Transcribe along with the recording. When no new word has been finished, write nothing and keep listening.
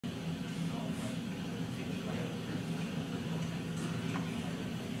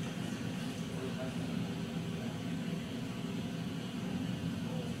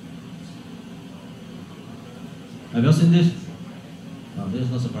Have you all seen this? Oh, this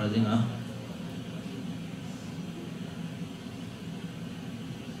is not surprising, huh?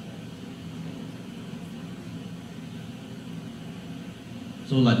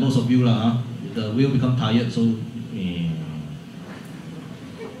 So like most of you lah, the wheel become tired, so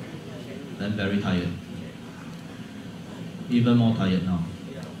then very tired. Even more tired now.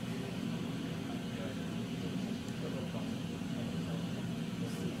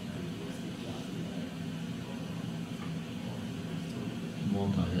 More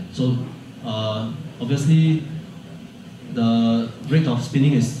tired. So obviously the rate of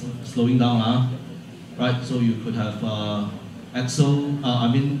spinning is slowing down, right? So you could have axle,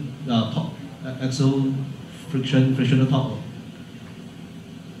 top axle frictional torque.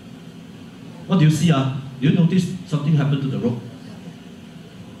 What do you see? Do you notice something happened to the rope?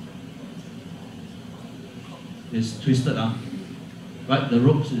 It's twisted, right? The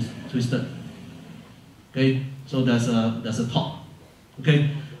rope is twisted. Okay, so there's a torque.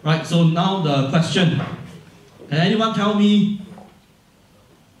 Okay, right. So now the question: can anyone tell me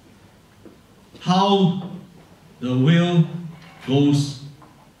how the wheel goes?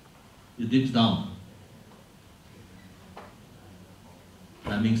 It dips down.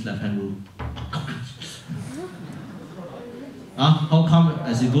 That means left hand rule. How come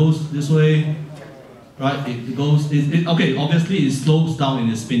as it goes this way, right? It goes. Okay. Obviously, it slows down in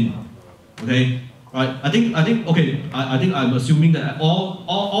its spin. Okay, right? I think. Okay. I think I'm assuming that all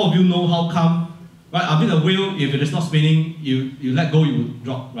of you know how come, right? I mean, the wheel, if it is not spinning, you let go, you would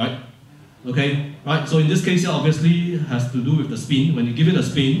drop, right? Okay, right. So in this case, here obviously has to do with the spin. When you give it a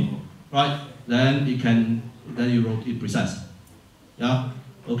spin, right, then you rotate precise. Yeah.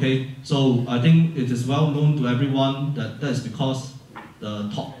 Okay, so I think it is well known to everyone that is because the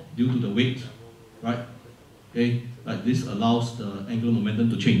torque due to the weight, right? Okay, like this allows the angular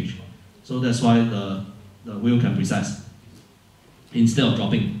momentum to change. So that's why the wheel can precise instead of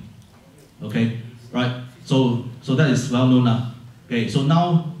dropping. Okay, right? So that is well known now. Okay, so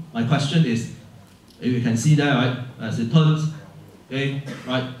now my question is, if you can see there, right, as it turns, okay,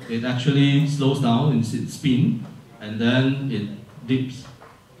 right, it actually slows down in its spin and then it dips.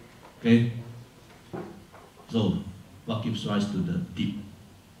 Okay, so what gives rise to the dip?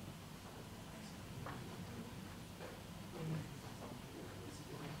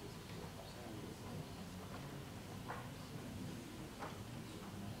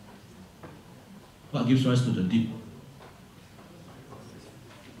 What gives rise to the dip?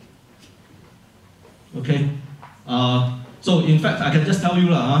 Okay, so in fact I can just tell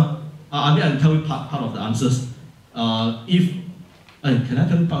you I can tell you part of the answers. Can I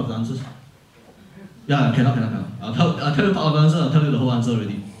tell you part of the answers? Yeah, cannot. I'll tell you part of the answer, I'll tell you the whole answer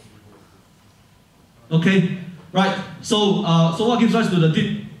already. Okay, right, so what gives rise to the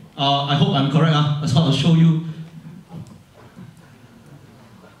dip? I hope I'm correct, that's what I'll show you.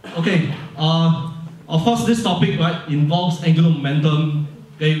 Okay, of course this topic, right, involves angular momentum.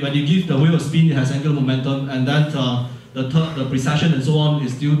 Okay, when you give the wheel a spin, it has angular momentum, and then the precession and so on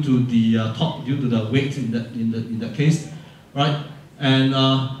is due to the torque, due to the weight in that case, right? And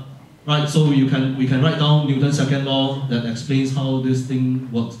right, so we can write down Newton's second law that explains how this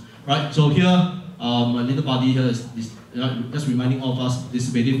thing works. Right, so here my little body here is just reminding all of us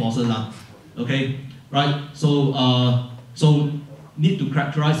dissipative forces. Okay, right. So need to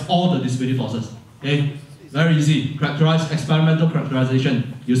characterize all the dissipative forces. Okay, very easy. Characterize experimental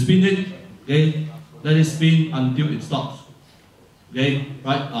characterization. You spin it. Okay, let it spin until it stops. Okay,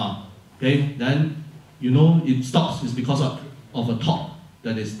 right. Okay, then you know it stops is because of a torque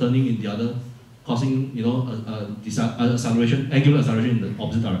that is turning in the other, causing acceleration, angular acceleration in the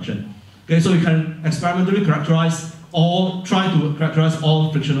opposite direction. Okay, so you can experimentally characterize or try to characterize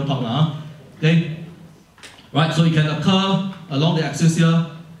all frictional torque. Okay, right. So it can occur along the axis here.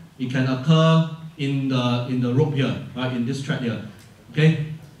 It can occur in the rope here, right? In this thread here. Okay,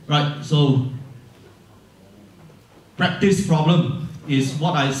 right. So practice problem is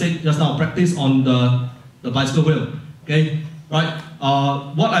what I said just now. Practice on the bicycle wheel. Okay, right.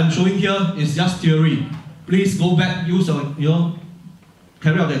 What I'm showing here is just theory. Please go back, use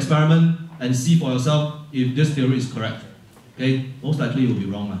carry out the experiment and see for yourself if this theory is correct. Okay, most likely you will be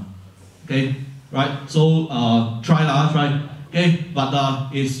wrong. Okay, right. So try. Okay, but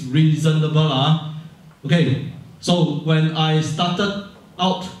it's reasonable. Okay, so when I started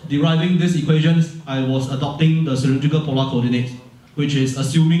out deriving these equations, I was adopting the cylindrical polar coordinates, which is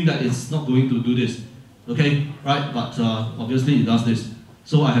assuming that it's not going to do this. Okay, right, but obviously it does this.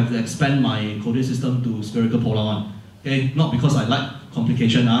 So I have to expand my coordinate system to spherical polar one. Okay, not because I like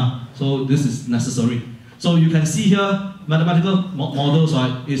complication, so this is necessary. So you can see here, mathematical models,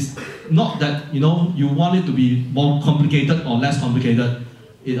 right, is not that you want it to be more complicated or less complicated.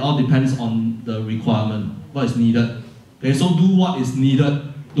 It all depends on the requirement, what is needed. Okay, so do what is needed.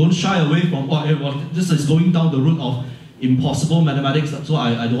 Don't shy away from what this is going down the route of impossible mathematics. That's what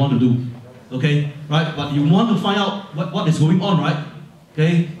I don't want to do. Okay, right? But you want to find out what is going on, right?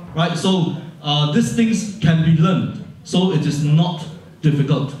 Okay, right? So these things can be learned. So it is not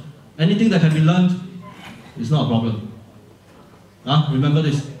difficult. Anything that can be learned is not a problem. Remember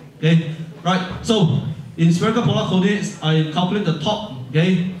this. Okay, right? So in spherical polar coordinates, I calculate the top.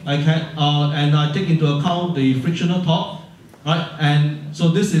 Okay, and I take into account the frictional top, right? And so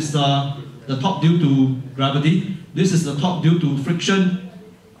this is the top due to gravity. This is the top due to friction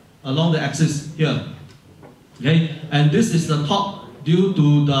along the axis here. Okay, and this is the top due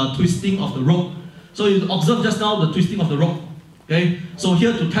to the twisting of the rope. So you observe just now the twisting of the rope. Okay, so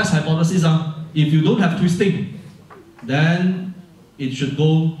here to test hypothesis, if you don't have twisting, then it should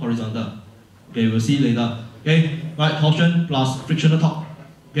go horizontal. Okay, we'll see later. Okay, right, torsion plus frictional top.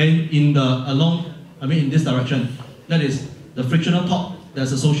 Okay, in this direction. That is the frictional top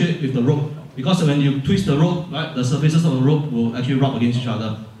that's associated with the rope. Because when you twist the rope, right, the surfaces of the rope will actually rub against each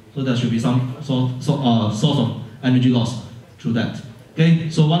other. So there should be some source of energy loss through that. Okay,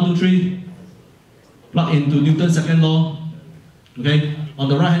 so 1, 2, 3, plug into Newton's second law. Okay, on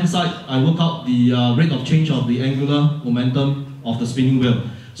the right hand side, I work out the rate of change of the angular momentum of the spinning wheel.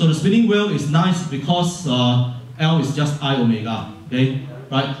 So the spinning wheel is nice because L is just I omega. Okay,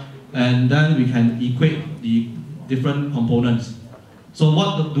 right, and then we can equate the different components. So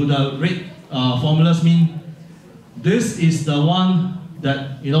what do the rate formulas mean? This is the one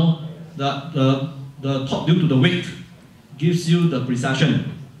that the top due to the weight gives you the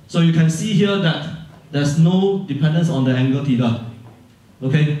precession. So you can see here that there's no dependence on the angle theta.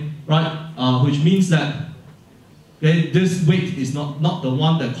 Okay, right? Which means that this weight is not the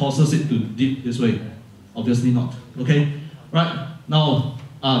one that causes it to dip this way. Obviously not. Okay, right? Now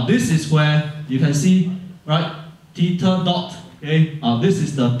this is where you can see, right? Theta dot. Okay, this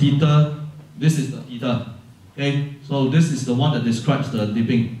is the theta. This is the theta. Okay, so this is the one that describes the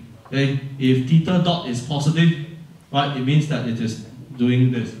dipping. Okay, if theta dot is positive, right, it means that it is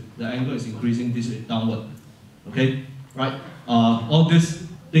doing this. The angle is increasing this way downward. Okay, right? All these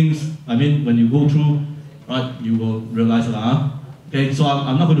things, I mean, when you go through, right, you will realize that. Okay, so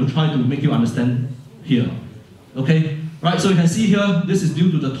I'm not going to try to make you understand here. Okay, right? So you can see here, this is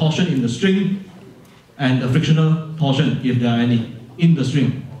due to the torsion in the string and the frictional torsion, if there are any, in the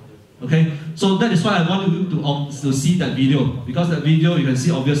string. Okay, so that is why I want you to see that video, because that video you can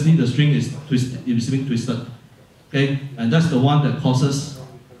see obviously the string is twisted, it is being twisted. Okay, and that's the one that causes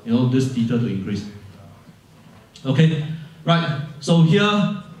this theta to increase. Okay, right. So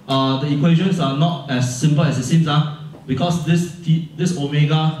here the equations are not as simple as it seems, because this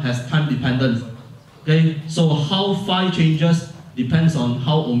omega has time dependence. Okay, so how phi changes depends on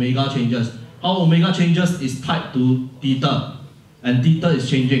how omega changes. How omega changes is tied to theta, and theta is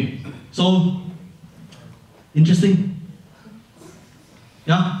changing. So, interesting.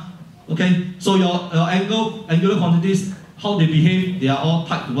 Yeah? Okay, so your angular quantities, how they behave, they are all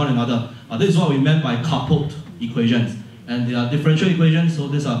tied to one another. This is what we meant by coupled equations. And they are differential equations, so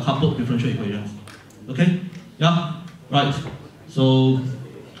these are coupled differential equations. Okay? Yeah? Right. So,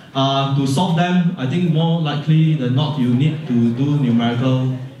 to solve them, I think more likely than not, you need to do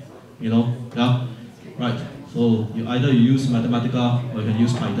numerical, yeah? Right. So, you either use Mathematica or you can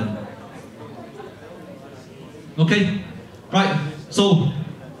use Python. Okay? Right. So,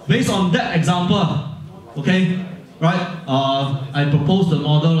 based on that example, okay? Right? I propose the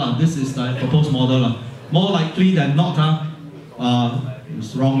model. This is the proposed model. More likely than not,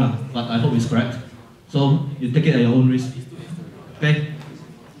 it's wrong, but I hope it's correct. So, you take it at your own risk. Okay?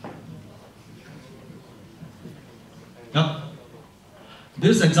 Yep.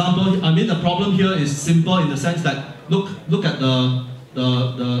 This example, I mean, the problem here is simple in the sense that look at the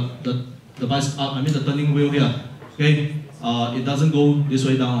turning wheel here. Okay, it doesn't go this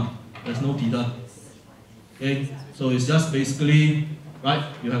way down. There's no theta. Okay, so it's just basically right.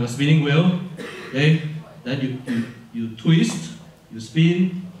 You have a spinning wheel. Okay, then you twist, you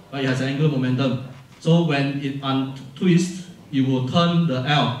spin, but it has angular momentum. So when it untwists, you will turn the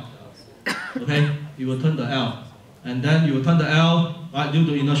L. Okay, you will turn the L. And then you will turn the L, right, due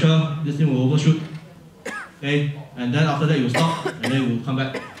to inertia, this thing will overshoot. Okay, and then after that you will stop, and then it will come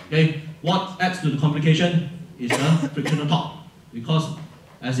back. Okay, what adds to the complication is the frictional top, because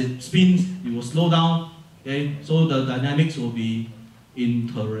as it spins, it will slow down. Okay, so the dynamics will be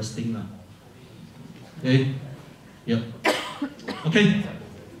interesting. Okay, yep. Okay.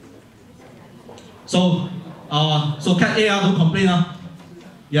 So cat A, don't complain.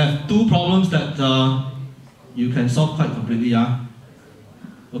 you have two problems that you can solve quite completely. Yeah?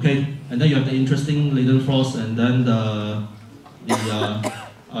 Okay, and then you have the interesting latent frost and then the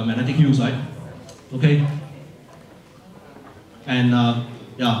magnetic hues, right? Okay, and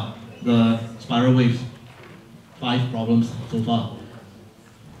yeah, the spiral waves. 5 problems so far.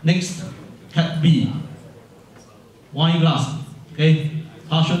 Next, cat B. Wine glass, okay,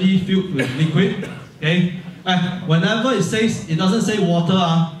 partially filled with liquid, okay. And whenever it says, it doesn't say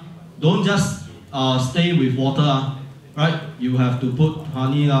water, don't just stay with water, right? You have to put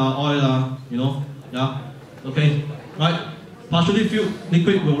honey, oil, you know, yeah, okay, right? Partially filled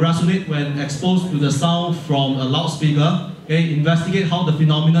liquid will resonate when exposed to the sound from a loudspeaker. Okay, investigate how the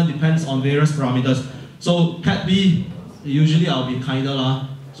phenomenon depends on various parameters. So cat B, usually I'll be kinder,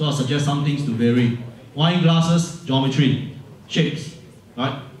 so I'll suggest some things to vary. Wine glasses, geometry, shapes,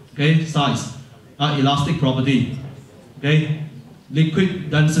 right? Okay, size, elastic property, okay, liquid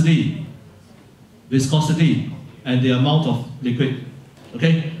density, viscosity, and the amount of liquid.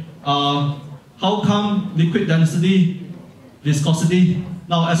 Okay, how come liquid density, viscosity?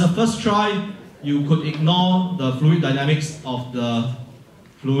 Now, as a first try, you could ignore the fluid dynamics of the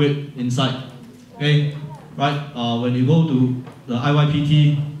fluid inside. Okay, right? When you go to the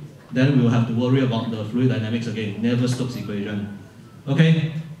IYPT, then we will have to worry about the fluid dynamics again, Navier-Stokes equation.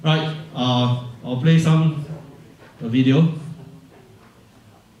 Okay, right? I'll play some video.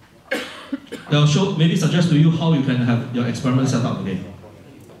 They'll show, maybe suggest to you how you can have your experiment set up again.